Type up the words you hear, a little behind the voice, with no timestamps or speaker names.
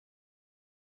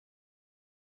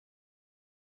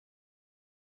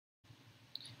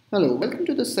Hello, welcome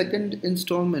to the second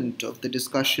installment of the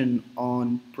discussion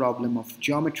on problem of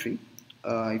geometry.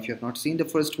 If you have not seen the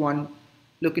first one,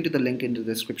 look into the link in the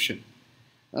description.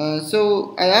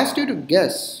 So I asked you to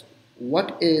guess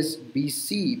what is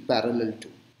BC parallel to.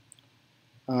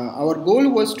 Our goal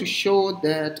was to show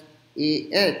that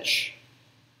AH,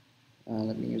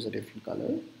 let me use a different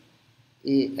color,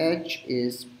 AH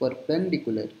is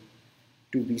perpendicular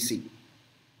to BC.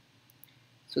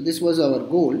 So this was our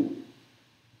goal.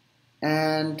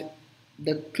 And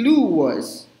the clue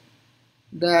was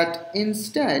that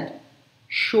instead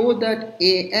show that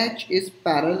AH is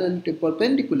parallel to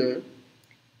perpendicular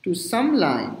to some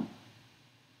line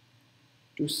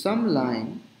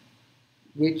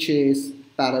which is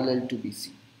parallel to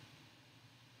BC.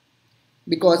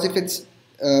 Because if it's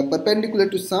perpendicular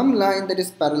to some line that is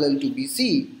parallel to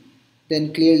BC,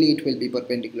 then clearly it will be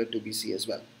perpendicular to BC as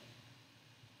well.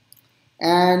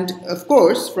 And of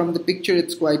course, from the picture,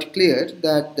 it's quite clear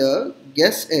that the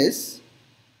guess is,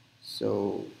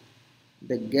 O1,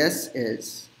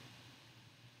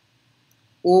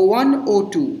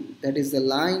 O2, that is the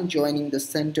line joining the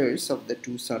centers of the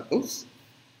two circles,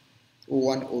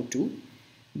 O1, O2,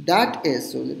 that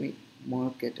is, so let me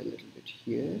mark it a little bit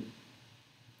here,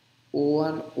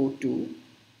 O1, O2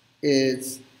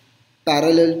 is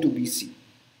parallel to BC.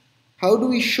 How do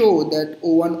we show that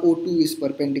O1, O2 is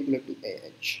perpendicular to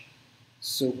AH?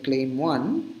 So claim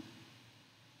 1,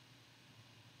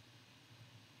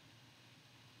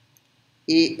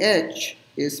 AH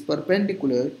is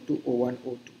perpendicular to O1,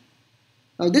 O2.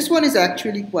 Now this one is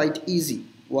actually quite easy.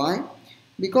 Why?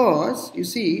 Because you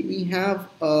see we have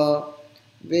a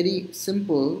very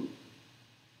simple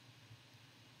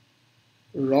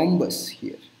rhombus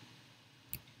here.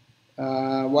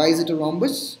 Why is it a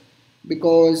rhombus?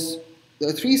 Because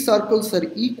the three circles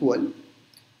are equal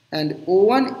and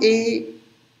O1A,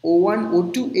 O1,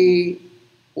 O2A,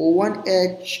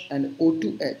 O1H and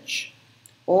O2H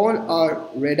all are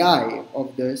radii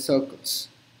of the circles.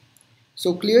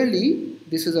 So clearly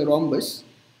this is a rhombus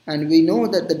and we know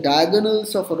that the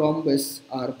diagonals of a rhombus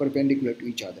are perpendicular to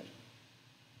each other.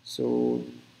 So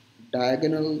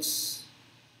diagonals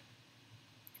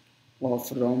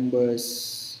of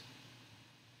rhombus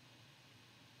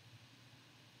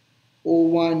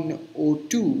O1,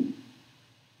 O2,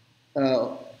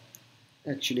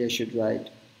 actually I should write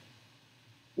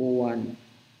O1,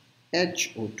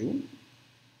 H, O2,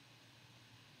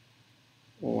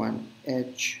 O1,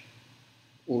 H,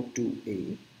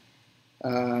 O2A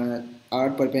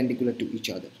are perpendicular to each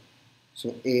other. So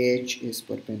AH is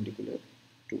perpendicular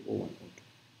to O1, O2.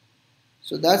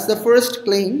 So that's the first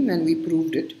claim and we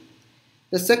proved it.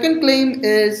 The second claim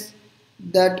is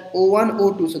that O1,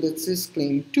 O2, so this is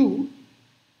claim 2,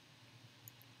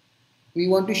 we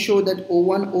want to show that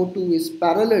O1, O2 is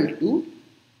parallel to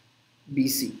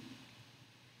BC.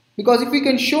 Because if we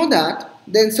can show that,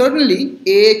 then certainly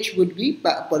AH would be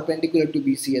perpendicular to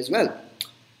BC as well.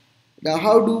 Now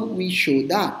how do we show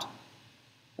that?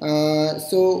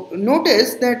 So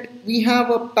notice that we have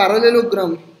a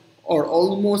parallelogram or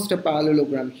almost a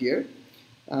parallelogram here,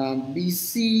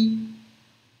 BC,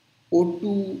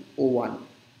 O2, O1.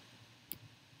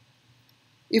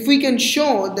 If we can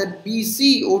show that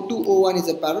BC, O2, O1 is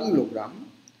a parallelogram,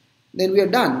 then we are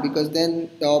done, because then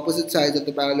the opposite sides of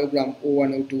the parallelogram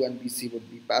O1, O2 and BC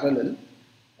would be parallel,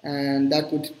 and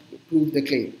that would prove the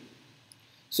claim.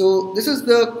 So this is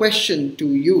the question to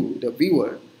you, the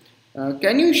viewer.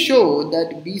 Can you show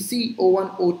that BC,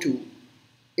 O1, O2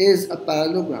 is a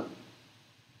parallelogram?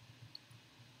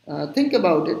 Think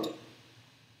about it.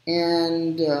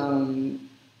 And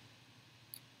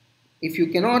if you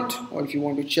cannot, or if you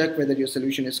want to check whether your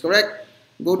solution is correct,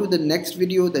 go to the next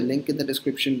video. The link in the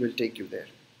description will take you there.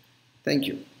 Thank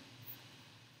you.